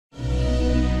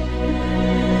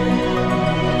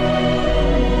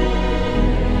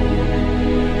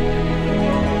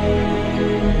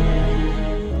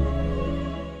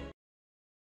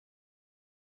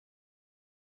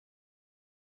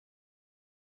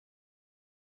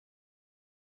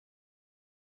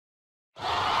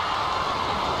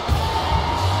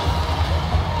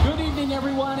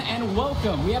and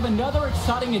welcome. We have another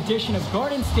exciting edition of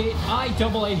Garden State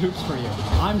IAA Hoops for you.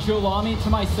 I'm Joe Lamy. To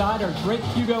my side are Drake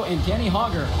Hugo and Danny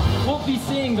Hogger. We'll be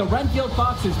seeing the Renfield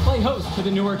Foxes play host to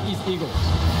the Newark East Eagles.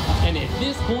 And at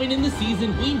this point in the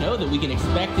season, we know that we can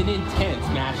expect an intense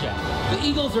matchup. The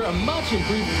Eagles are a much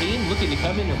improved team looking to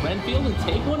come into Renfield and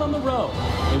take one on the road.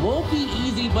 It won't be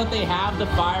easy, but they have the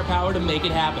firepower to make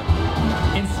it happen.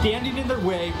 And standing in their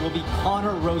way will be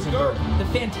Connor Rosenberg, the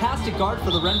fantastic guard for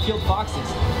the Renfield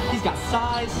Foxes. He's got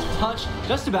size, touch,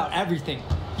 just about everything.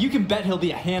 You can bet he'll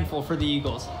be a handful for the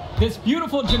Eagles. This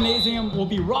beautiful gymnasium will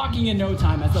be rocking in no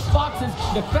time as the Foxes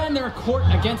defend their court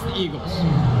against the Eagles.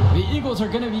 The Eagles are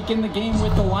going to begin the game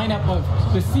with the lineup of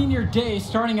the senior Day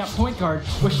starting at point guard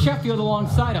with Sheffield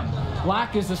alongside him.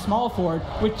 Black is the small forward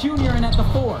with Junior in at the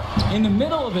 4. In the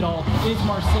middle of it all is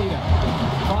Marceda.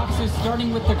 Foxes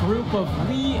starting with the group of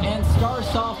Lee and star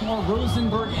sophomore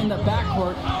Rosenberg in the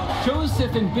backcourt.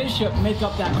 Joseph and Bishop make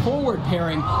up that forward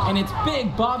pairing, and it's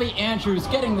big Bobby Andrews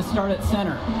getting the start at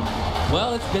center.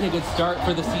 Well, it's been a good start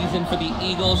for the season for the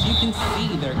Eagles. You can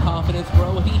see their confidence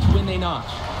grow with each win they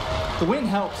notch. The win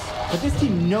helps, but this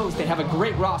team knows they have a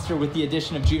great roster with the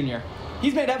addition of Junior.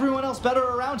 He's made everyone else better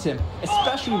around him,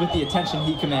 especially with the attention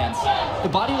he commands. The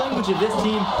body language of this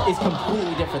team is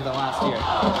completely different than last year.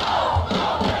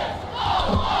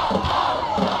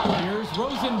 Here's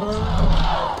Rosenberg.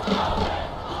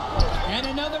 And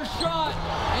another shot,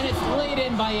 and it's laid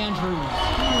in by Andrews.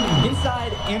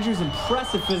 Inside, Andrews'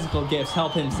 impressive physical gifts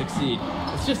help him succeed.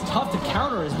 It's just tough to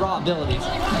counter his raw abilities.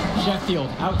 Sheffield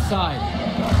outside.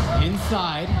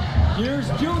 Inside, here's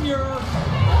Junior.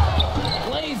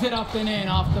 Lays it up and in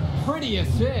off the pretty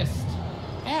assist.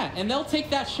 Yeah, and they'll take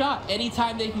that shot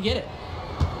anytime they can get it.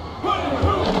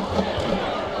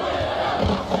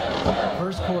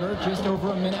 First quarter, just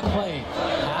over a minute played.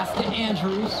 Pass to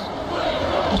Andrews.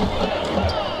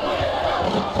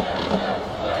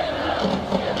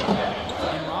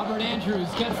 And Robert Andrews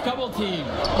gets double teamed.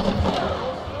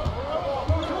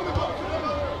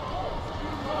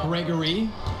 Gregory,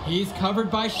 he's covered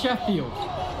by Sheffield.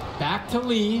 Back to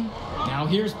Lee. Now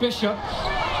here's Bishop.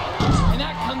 And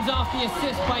that comes off the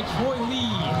assist by Troy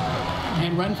Lee.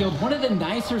 And Renfield, one of the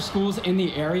nicer schools in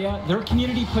the area, their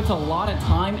community puts a lot of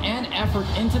time and effort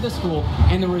into the school,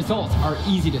 and the results are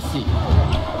easy to see.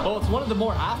 Well, it's one of the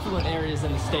more affluent areas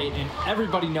in the state, and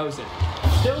everybody knows it.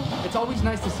 Still, it's always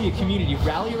nice to see a community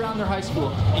rally around their high school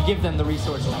and give them the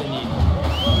resources they need.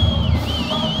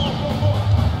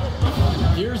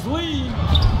 Here's Lee.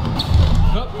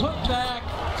 The putback.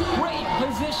 Great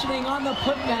positioning on the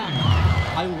putback.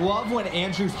 I love when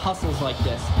Andrews hustles like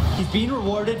this. He's being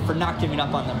rewarded for not giving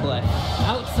up on the play.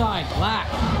 Outside, Black.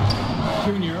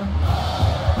 Junior.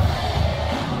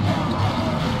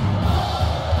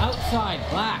 Outside,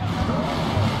 Black.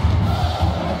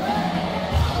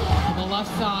 To the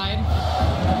left side.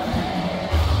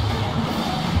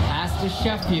 Pass to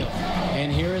Sheffield.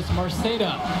 And here is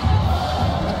Marceda.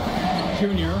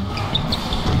 Junior.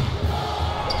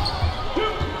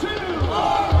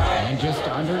 And just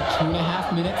under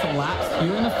 2.5 minutes elapsed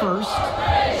here in the first.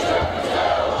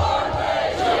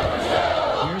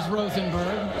 Here's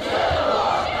Rosenberg.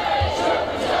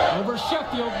 Over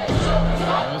Sheffield.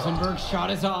 Rosenberg's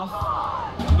shot is off.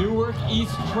 Newark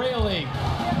East trailing.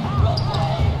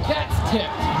 That's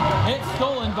tipped. It's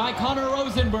stolen by Connor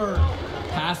Rosenberg.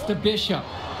 Pass to Bishop.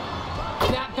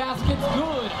 That basket's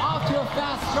good. Off to a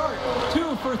fast start.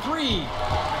 2 for 3.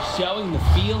 Showing the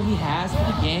feel he has for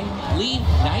the game. Lee,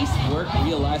 nice work,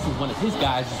 realizes one of his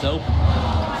guys is open.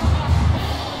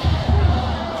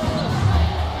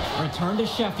 Return to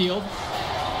Sheffield.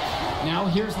 Now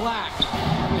here's Lack.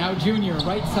 Now Junior,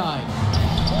 right side.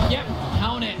 Yep,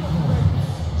 count it.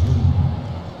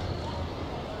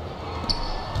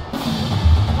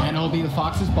 And it'll be the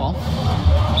Foxes' ball.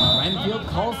 Renfield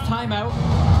calls timeout.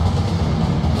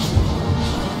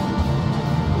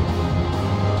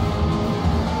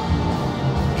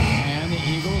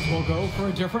 We'll go for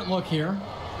a different look here.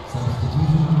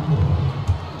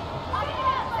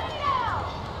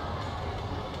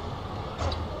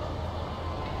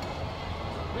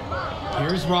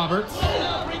 Here's Roberts.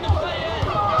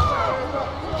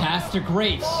 Pass to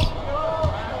Grace.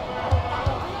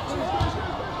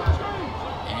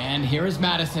 And here is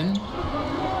Madison.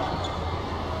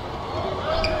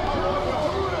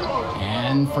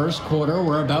 And first quarter,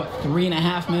 we're about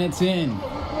 3.5 minutes in.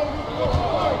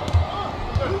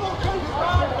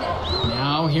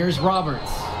 Now here's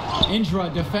Roberts. Indra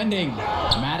defending.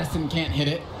 Madison can't hit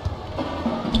it.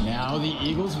 Now the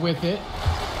Eagles with it.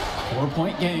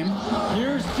 4-point game.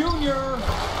 Here's Junior.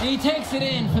 And he takes it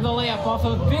in for the layup off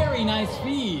a very nice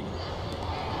feed.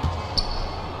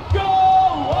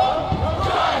 Go!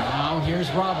 Now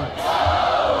here's Roberts.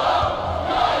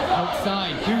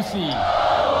 Outside, Ducey.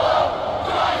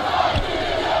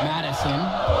 Madison.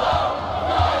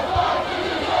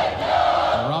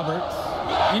 Roberts.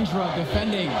 Indra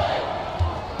defending.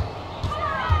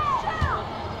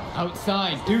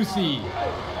 Outside, Ducey.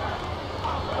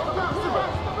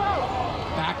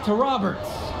 Back to Roberts.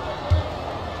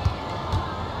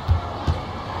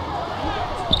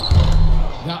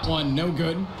 That one, no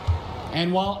good.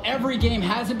 And while every game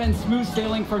hasn't been smooth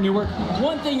sailing for Newark,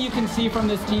 one thing you can see from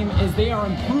this team is they are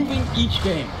improving each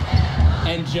game.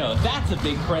 And Joe, that's a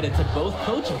big credit to both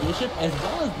Coach Bishop as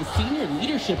well as the senior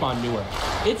leadership on Newark.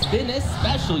 It's been a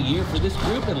special year for this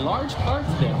group in large part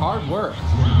to their hard work.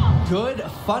 Good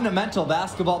fundamental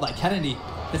basketball by Kennedy.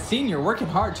 The senior working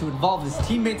hard to involve his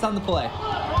teammates on the play.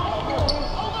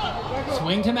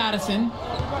 Swing to Madison.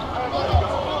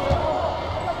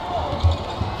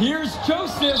 Here's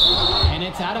Joseph, and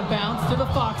it's out of bounds to the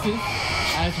Foxes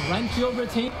as Renfield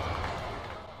retains.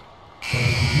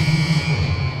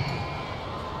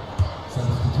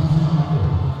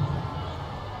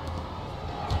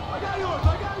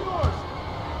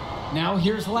 Now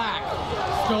here's Lack,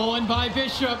 stolen by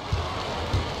Bishop.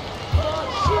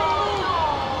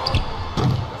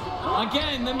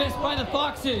 Again, the miss by the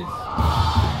Foxes.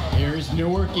 Here's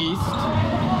Newark East,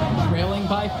 trailing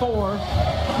by 4.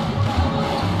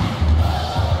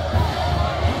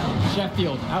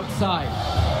 Sheffield outside.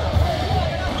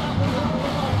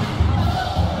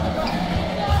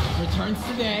 Returns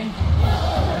today.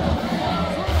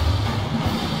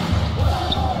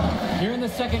 Here in the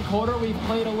second quarter, we've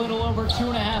played a little over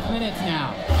 2.5 minutes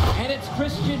now. And it's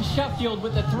Christian Sheffield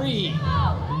with the 3.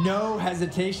 No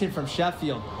hesitation from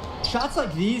Sheffield. Shots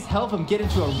like these help him get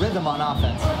into a rhythm on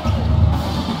offense.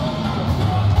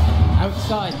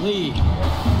 Outside, Lee.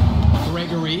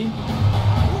 Gregory.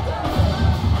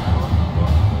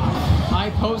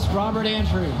 High post, Robert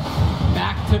Andrews.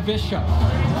 Back to Bishop.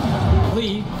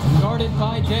 Lee, guarded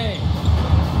by Day.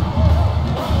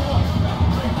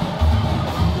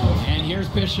 And here's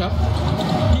Bishop.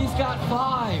 He's got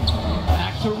 5.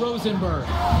 Back to Rosenberg.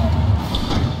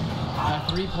 A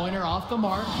 3-pointer off the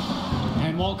mark.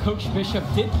 And while Coach Bishop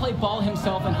did play ball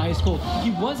himself in high school,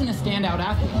 he wasn't a standout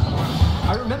athlete.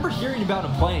 I remember hearing about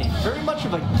him playing, very much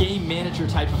of a game manager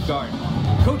type of guard.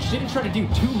 Coach didn't try to do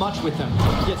too much with him.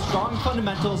 He had strong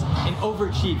fundamentals and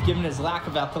overachieved given his lack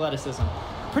of athleticism.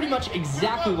 Pretty much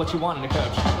exactly what you want in a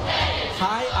coach.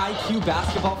 High IQ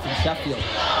basketball from Sheffield.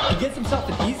 He gets himself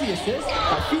an easy assist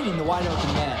by feeding the wide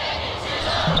open man.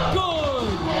 Good!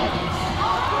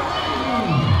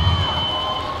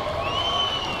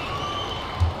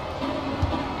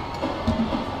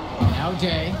 Now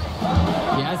Day.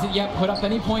 He hasn't yet put up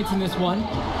any points in this one.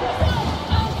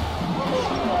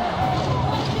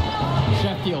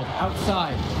 Sheffield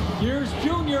outside. Here's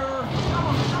Junior.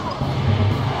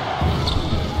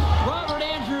 Robert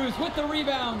Andrews with the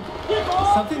rebound.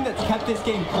 Something that's kept this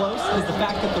game close is the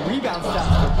fact that the rebound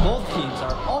stats for both teams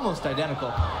are almost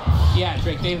identical. Yeah,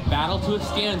 Drake, they've battled to a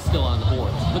standstill on the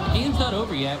boards, but the game's not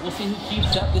over yet. We'll see who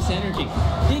keeps up this energy.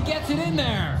 He gets it in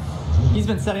there. He's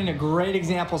been setting a great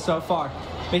example so far,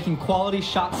 making quality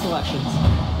shot selections.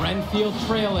 Renfield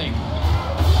trailing.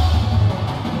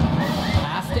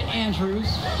 Pass to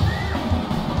Andrews.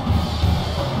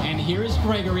 And here is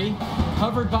Gregory,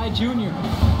 covered by Junior.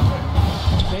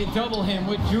 They double him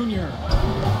with Junior.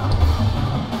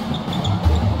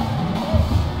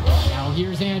 Now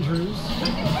here's Andrews,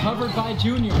 covered by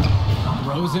Junior.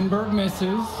 Rosenberg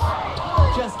misses.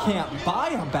 Just can't buy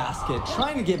a basket,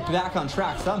 trying to get back on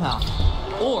track somehow.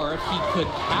 Or if he could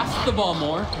pass the ball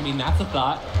more, I mean, that's a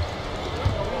thought.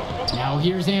 Now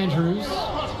here's Andrews.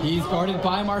 He's guarded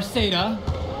by Marceda.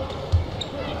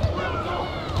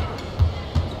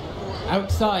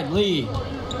 Outside, Lee.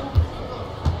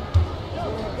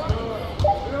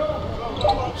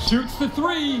 Shoots the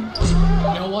 3.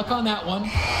 No luck on that one.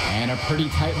 And a pretty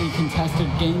tightly contested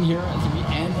game here as we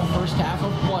end the first half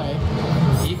of play.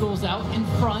 Eagles out in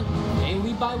front. They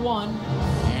lead by 1.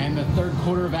 And the third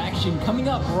quarter of action coming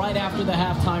up right after the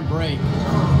halftime break.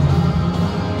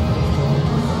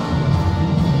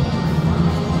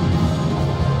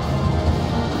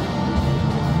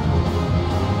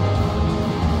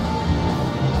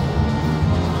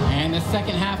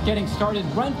 Second half getting started.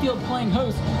 Renfield playing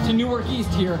host to Newark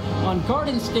East here on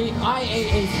Garden State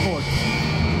IAA Sports.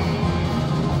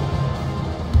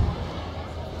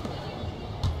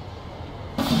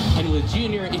 And with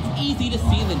Junior, it's easy to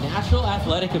see the natural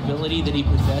athletic ability that he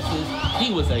possesses.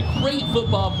 He was a great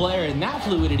football player, and that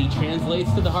fluidity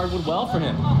translates to the hardwood well for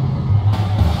him.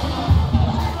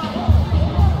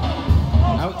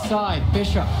 Outside,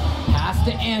 Bishop. Pass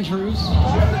to Andrews.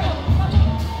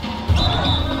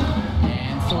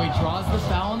 And so he draws the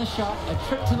foul on the shot, a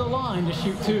trip to the line to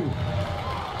shoot 2.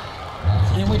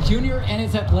 And with Junior and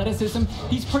his athleticism,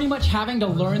 he's pretty much having to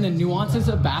learn the nuances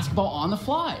of basketball on the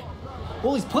fly.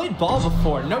 Well, he's played ball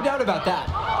before, no doubt about that.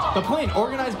 But playing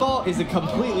organized ball is a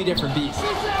completely different beast.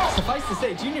 Suffice to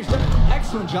say, Junior's done an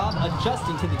excellent job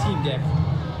adjusting to the team game.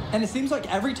 And it seems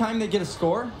like every time they get a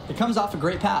score, it comes off a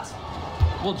great pass.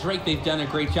 Well, Drake, they've done a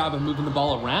great job of moving the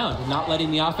ball around and not letting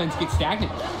the offense get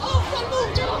stagnant.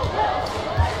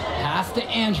 Pass to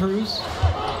Andrews.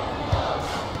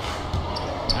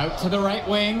 Out to the right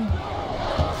wing.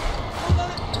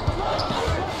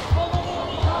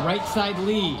 Right side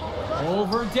Lee.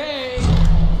 Over Day.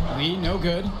 Lee, no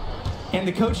good. And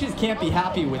the coaches can't be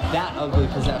happy with that ugly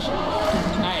possession.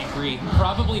 I agree.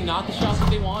 Probably not the shot that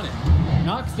they wanted.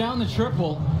 Knocks down the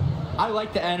triple. I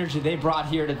like the energy they brought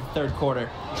here to the third quarter,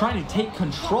 trying to take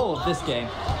control of this game.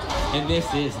 And this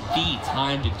is the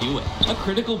time to do it. A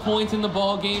critical point in the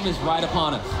ball game is right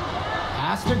upon us.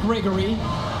 Pass to Gregory.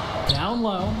 Down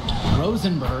low.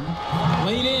 Rosenberg.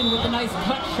 Laid in with a nice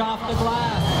cut shot off the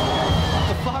glass.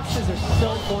 The Foxes are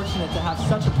so fortunate to have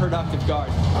such a productive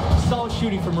guard. Solid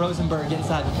shooting from Rosenberg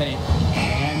inside the paint.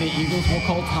 And the Eagles will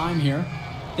call time here.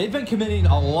 They've been committing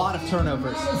a lot of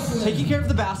turnovers. Taking care of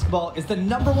the basketball is the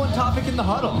 #1 topic in the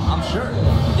huddle, I'm sure.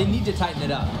 They need to tighten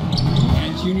it up.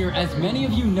 And Junior, as many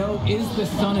of you know, is the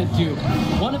son of Duke,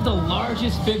 one of the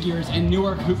largest figures in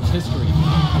Newark Hoops history.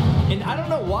 And I don't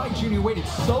know why Junior waited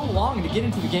so long to get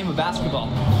into the game of basketball,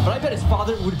 but I bet his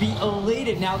father would be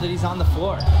elated now that he's on the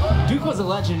floor. Duke was a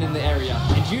legend in the area,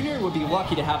 and Junior would be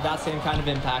lucky to have that same kind of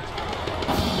impact.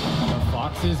 The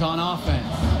Foxes on offense.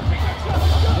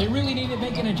 They really need to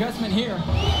make an adjustment here.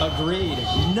 Agreed.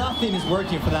 Nothing is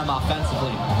working for them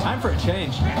offensively. Time for a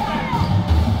change.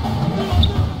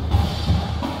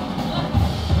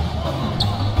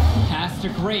 Pass to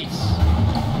Grace.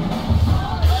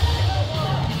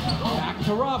 Back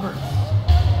to Roberts.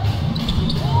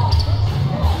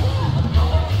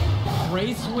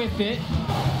 Grace with it.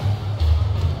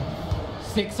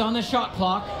 6 on the shot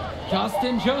clock.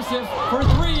 Justin Joseph for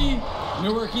 3.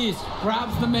 Newark East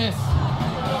grabs the miss.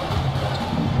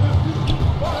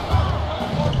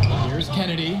 Here's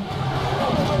Kennedy.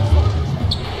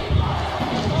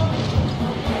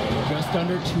 Just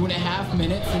under 2.5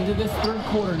 minutes into this third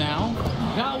quarter now.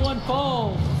 That one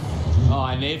falls. Oh,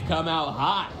 and they've come out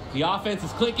hot. The offense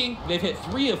is clicking. They've hit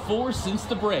 3 of 4 since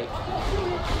the break.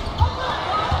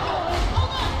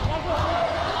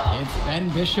 It's Ben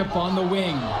Bishop on the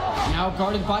wing. Now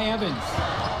guarded by Evans.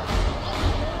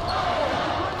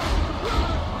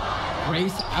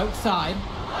 Grace outside.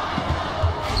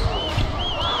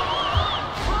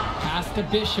 Pass to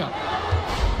Bishop.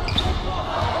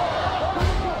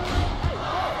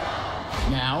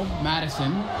 Now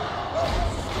Madison.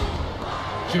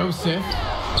 Joseph.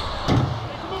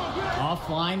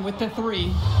 Offline with the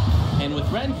 3. And with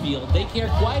Renfield, they care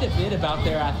quite a bit about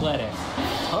their athletics.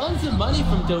 Tons of money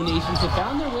from donations have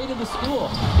found their way to the school.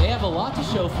 They have a lot to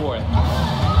show for it.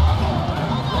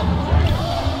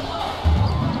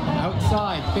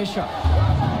 Outside, Bishop.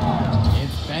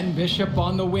 It's Ben Bishop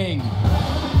on the wing.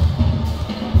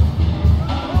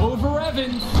 Over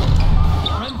Evans.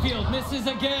 Renfield misses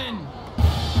again.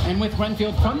 And with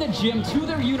Renfield from the gym to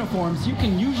their uniforms, you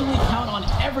can usually count on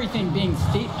everything being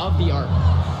state of the art.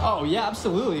 Oh yeah,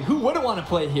 absolutely. Who wouldn't want to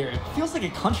play here? It feels like a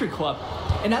country club.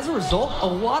 And as a result, a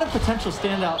lot of potential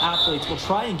standout athletes will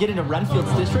try and get into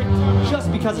Renfield's district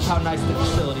just because of how nice the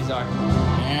facilities are.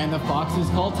 And the Foxes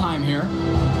call time here.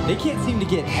 They can't seem to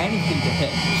get anything to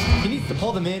hit. He needs to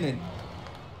pull them in and...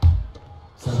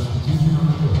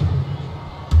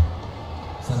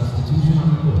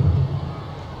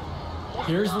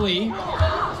 Here's Lee.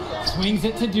 Swings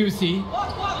it to Ducey.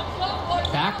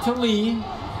 Back to Lee.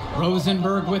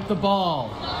 Rosenberg with the ball.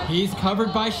 He's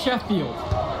covered by Sheffield.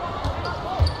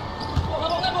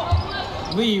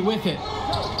 Lee with it.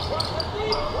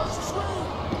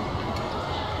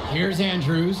 Here's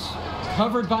Andrews.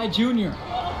 Covered by Junior.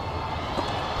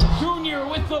 Junior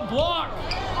with the block.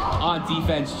 On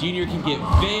defense, Junior can get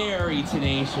very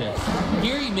tenacious.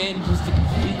 Here he manages to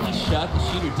completely shut the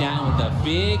shooter down with a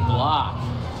big block.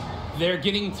 They're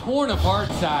getting torn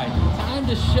apart side. Time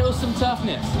to show some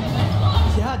toughness.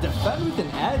 Yeah, defend with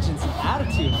an edge and some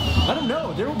attitude. Let him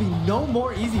know there will be no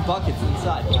more easy buckets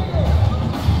inside.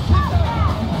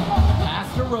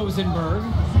 Pass to Rosenberg.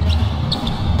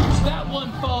 That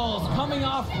one falls, coming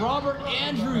off Robert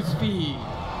Andrews' feet.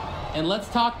 And let's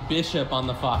talk Bishop on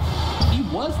the Fox. He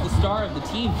was the star of the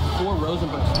team before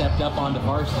Rosenberg stepped up onto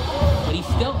varsity, but he's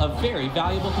still a very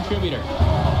valuable contributor.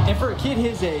 And for a kid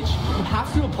his age, you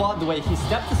have to applaud the way he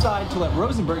stepped aside to let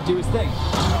Rosenberg do his thing.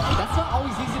 That's not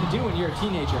always easy to do when you're a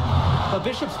teenager, but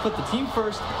Bishop's put the team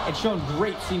first and shown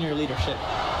great senior leadership.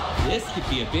 This could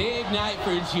be a big night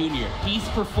for a junior. He's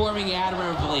performing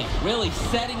admirably, really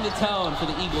setting the tone for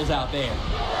the Eagles out there.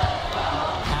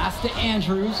 Pass to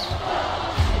Andrews.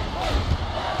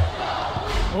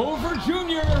 Over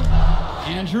Junior.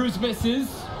 Andrews misses.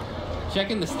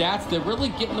 Checking the stats, they're really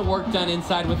getting the work done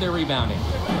inside with their rebounding.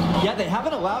 Yeah, they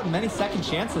haven't allowed many second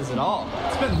chances at all.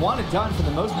 It's been one and done for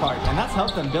the most part, and that's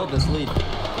helped them build this lead.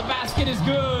 The basket is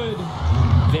good.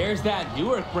 There's that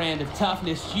Newark brand of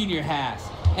toughness Junior has.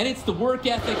 And it's the work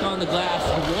ethic on the glass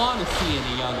you want to see in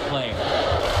a young player.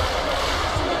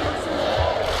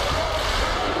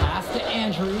 Pass to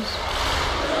Andrews.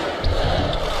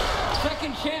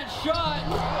 Second chance shot.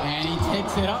 And he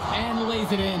takes it up and lays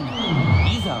it in.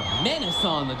 He's a menace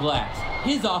on the glass.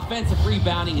 His offensive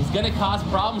rebounding is going to cause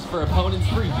problems for opponents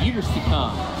for years to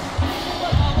come.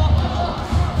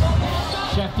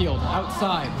 Sheffield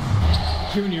outside.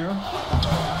 Junior.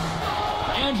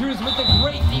 Andrews with a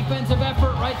great defensive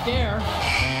effort right there.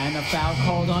 And a foul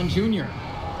called on Junior.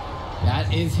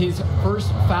 That is his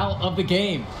first foul of the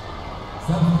game.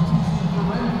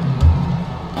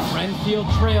 Renfield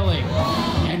trailing.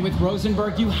 And with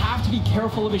Rosenberg, you have to be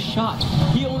careful of his shot.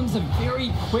 He owns a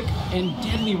very quick and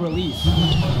deadly release.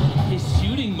 His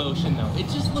shooting motion, though, it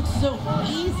just looks so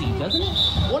easy, doesn't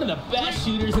it? One of the best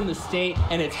shooters in the state,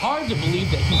 and it's hard to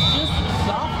believe that he's just a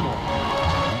sophomore.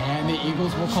 And the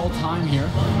Eagles will call time here.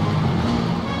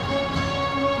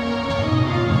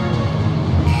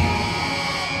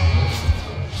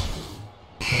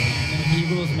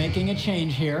 Eagles making a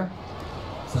change here.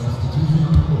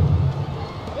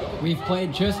 We've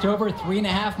played just over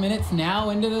 3.5 minutes now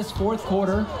into this fourth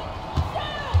quarter.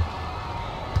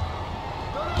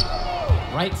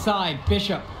 Right side,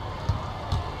 Bishop.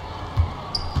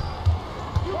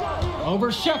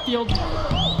 Over Sheffield.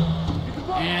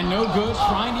 And no good,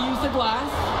 trying to use the glass.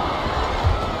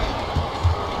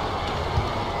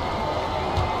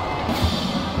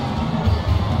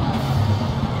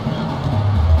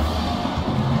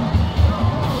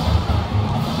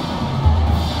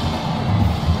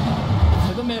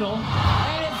 To the middle.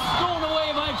 And it's stolen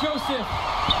away by Joseph.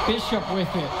 Bishop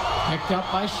with it. Picked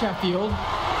up by Sheffield.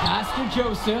 Pass to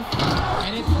Joseph.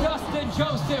 And it's Dustin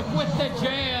Joseph with the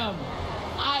jam.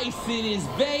 Ice in his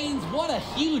veins. What a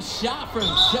huge shot from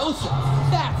Joseph.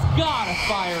 That's gotta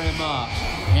fire him up.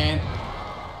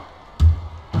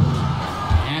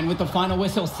 And with the final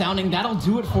whistle sounding, that'll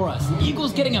do it for us.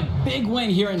 Eagles getting a big win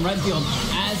here in Redfield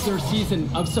as their season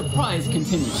of surprise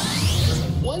continues.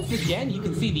 Once again, you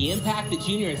can see the impact that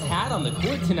Junior has had on the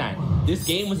court tonight. This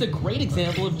game was a great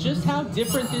example of just how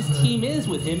different this team is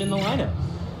with him in the lineup.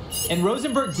 And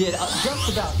Rosenberg did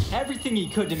just about everything he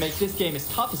could to make this game as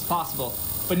tough as possible.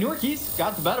 But Newark East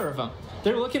got the better of them.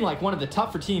 They're looking like one of the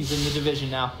tougher teams in the division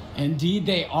now. Indeed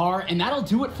they are, and that'll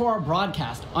do it for our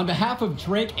broadcast. On behalf of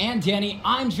Drake and Danny,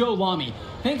 I'm Joe Lamy.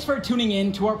 Thanks for tuning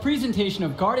in to our presentation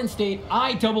of Garden State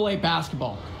IAA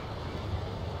basketball.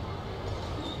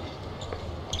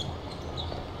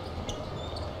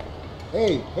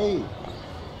 Hey,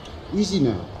 easy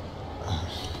now.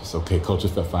 It's okay, Coach. It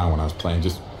felt fine when I was playing.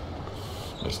 Just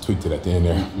tweaked it at the end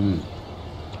there.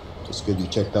 Just good you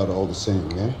checked out all the same,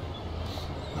 yeah?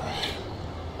 All right.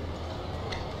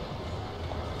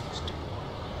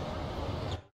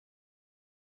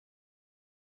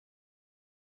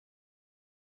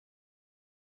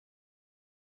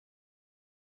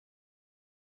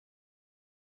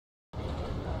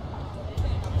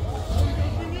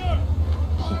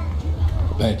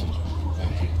 Thank you.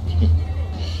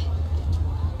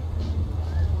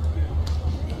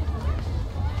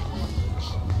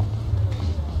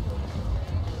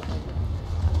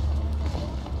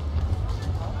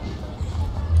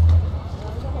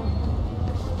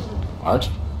 Arch?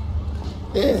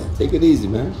 Yeah, take it easy,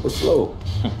 man. Go slow.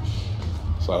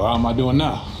 So how am I doing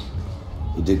now?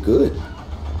 You did good.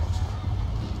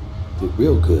 Did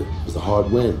real good. It was a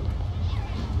hard win.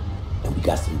 And we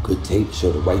got some good tape to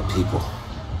show the right people.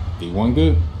 D1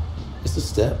 good? It's a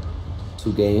step.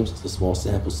 2 games, it's a small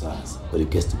sample size, but it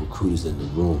gets the recruiters in the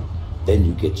room. Then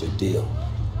you get your deal.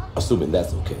 Assuming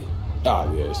that's okay.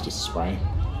 Oh, yeah, it's just a sprain.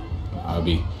 I'll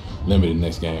be limited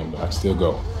next game, but I can still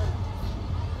go.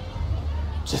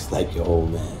 Just like your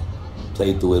old man.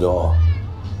 Played through it all.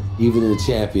 Even in the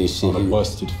championship. On a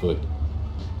busted foot,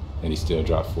 and he still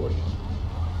dropped 40. You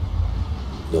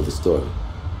know the story.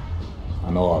 I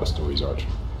know all the stories, Archer.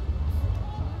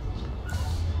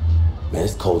 Man,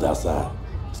 it's cold outside.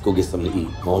 Let's go get something to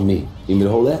eat. On me. You need me to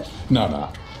hold that? No.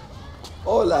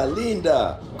 Hola,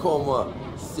 linda. Como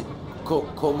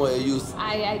ellos.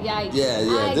 Ay.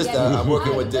 Yeah. This I'm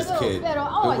working with this kid. Pero,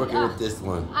 Been working with this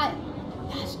one.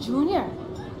 That's Junior.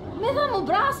 Me dá um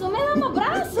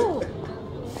abraço.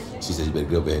 She said you better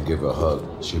go over and give her a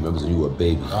hug. She remembers when you were a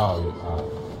baby. Oh,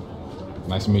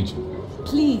 nice to meet you.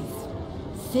 Please,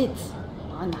 sit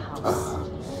on the house.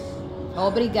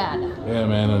 Obrigada. Yeah,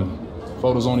 man.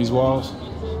 Photos on these walls.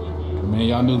 Man,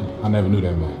 y'all knew. I never knew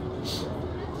that man.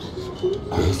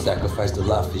 He sacrificed a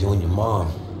lot for you and your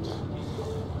mom.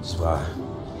 That's why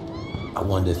I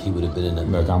wonder if he would have been in a...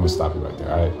 Look, I'm gonna stop you right there,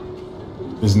 all right?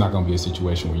 This is not gonna be a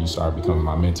situation where you start becoming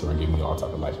my mentor and giving me all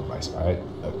type of life advice, all right?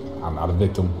 Look, I'm not a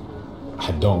victim.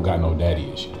 I don't got no daddy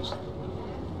issues.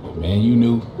 The man you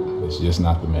knew is just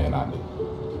not the man I knew.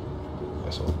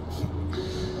 That's all.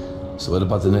 So what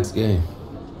about the next game?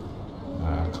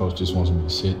 Coach just wants me to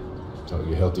sit until I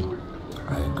get healthy.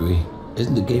 I agree.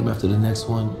 Isn't the game after the next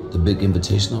one the big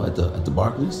invitational at the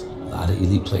Barclays? A lot of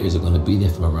elite players are going to be there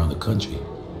from around the country.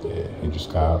 Yeah, Hendrix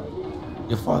Cobb.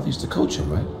 Your father used to coach him,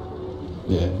 right?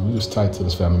 Yeah, we was tight till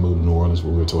his family moved to New Orleans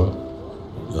when we were 12.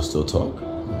 Y'all still talk?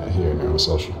 Yeah, here and there on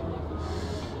social.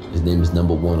 His name is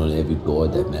 #1 on every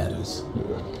board that matters.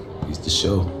 Yeah. He's the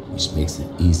show, which makes it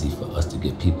easy for us to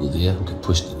get people there who can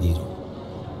push the needle.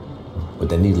 But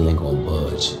that needle ain't gonna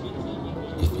budge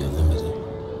if you're limited.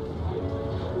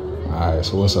 All right,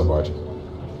 so what's up, Archie?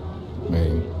 I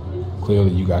mean,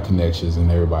 clearly you got connections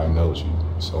and everybody knows you.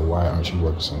 So why aren't you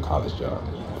working some college job?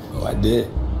 Oh, I did.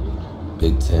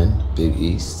 Big 10, Big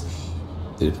East.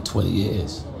 Did it for 20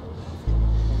 years.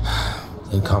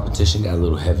 Then competition got a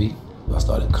little heavy. I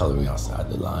started coloring outside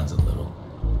the lines a little.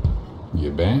 You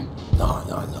a band? No,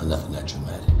 nothing that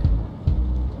dramatic.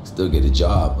 Still get a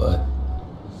job, but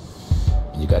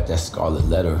when you got that scarlet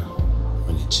letter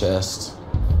on your chest.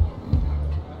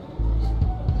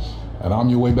 And I'm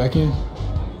your way back in?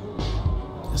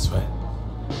 That's right.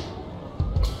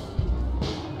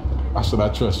 Why should I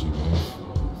trust you, man?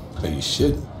 No, you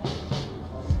shouldn't.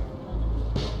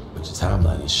 But your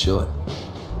timeline is short.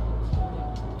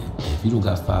 And if you don't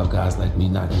got 5 guys like me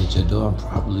knocking at your door, I'm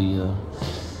probably your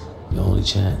only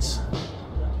chance.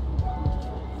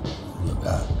 Look,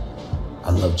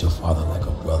 I loved your father like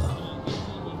a brother.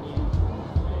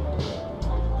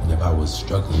 Whenever I was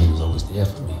struggling, he was always there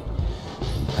for me.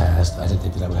 In the past, I didn't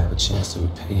think that I would have a chance to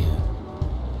repay him.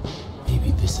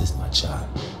 Maybe this is my child.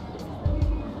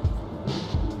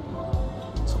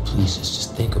 So please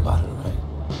just think about it, all right?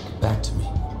 Get back to me.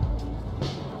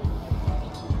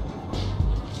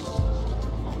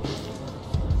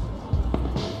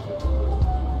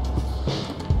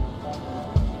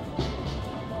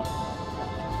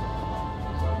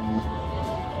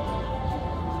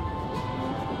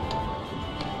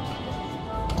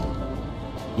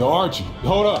 Yo, Archie,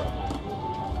 hold up.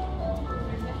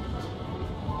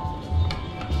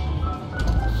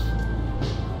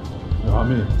 Yo,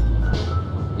 I'm in.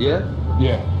 Yeah?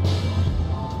 Yeah.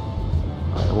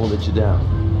 I won't let you down.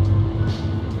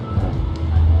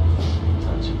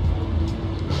 Touch you.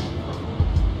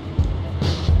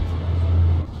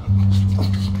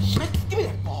 Give me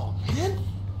that ball, man.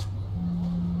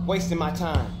 Wasting my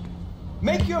time.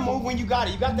 Make your move when you got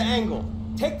it. You got the angle.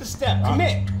 Take the step.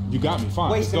 Commit. You got me,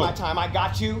 fine. Wasting my time. I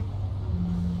got you.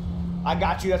 I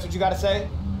got you. That's what you got to say?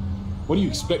 What do you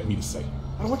expect me to say?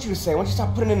 I don't want you to say. I want you to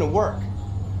stop putting in the work.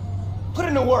 Put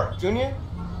in the work, Junior.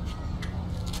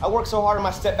 I worked so hard on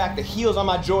my step back, the heels on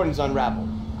my Jordans unraveled.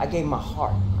 I gave my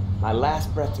heart, my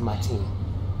last breath to my team.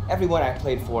 Everyone I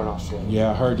played for in Australia.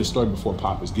 Yeah, I heard this story before,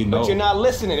 Pop. It's getting But old. you're not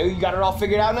listening. You got it all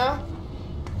figured out now?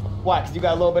 Why, because you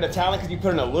got a little bit of talent, because you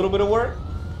put in a little bit of work?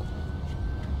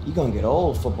 You're going to get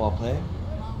old, football player.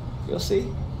 You'll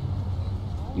see.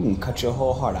 You can cut your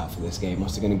whole heart out for this game.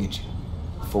 What's it going to get you?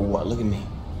 For what? Look at me.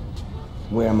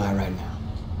 Where am I right now?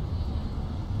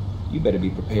 You better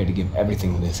be prepared to give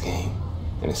everything to this game,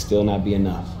 and it still not be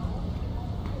enough.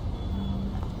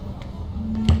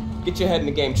 Get your head in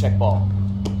the game, check ball.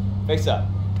 Face up.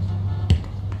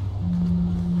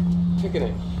 Kick it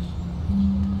in.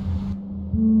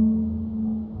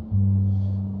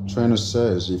 Trainer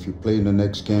says if you play in the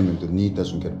next game and the knee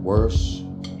doesn't get worse,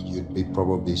 you'd be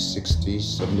probably 60,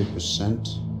 70%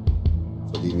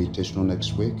 for the invitational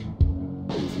next week.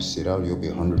 But if you sit out, you'll be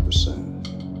 100%.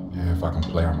 Yeah, if I can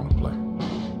play, I'm gonna play.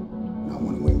 And I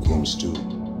want to win games too.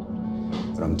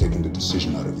 But I'm taking the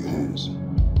decision out of your hands.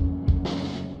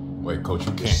 Wait, Coach,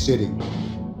 you You're can't. sitting.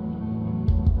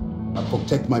 I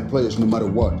protect my players no matter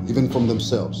what, even from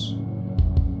themselves.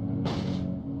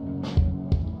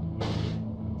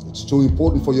 It's too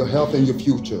important for your health and your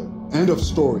future. End of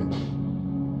story.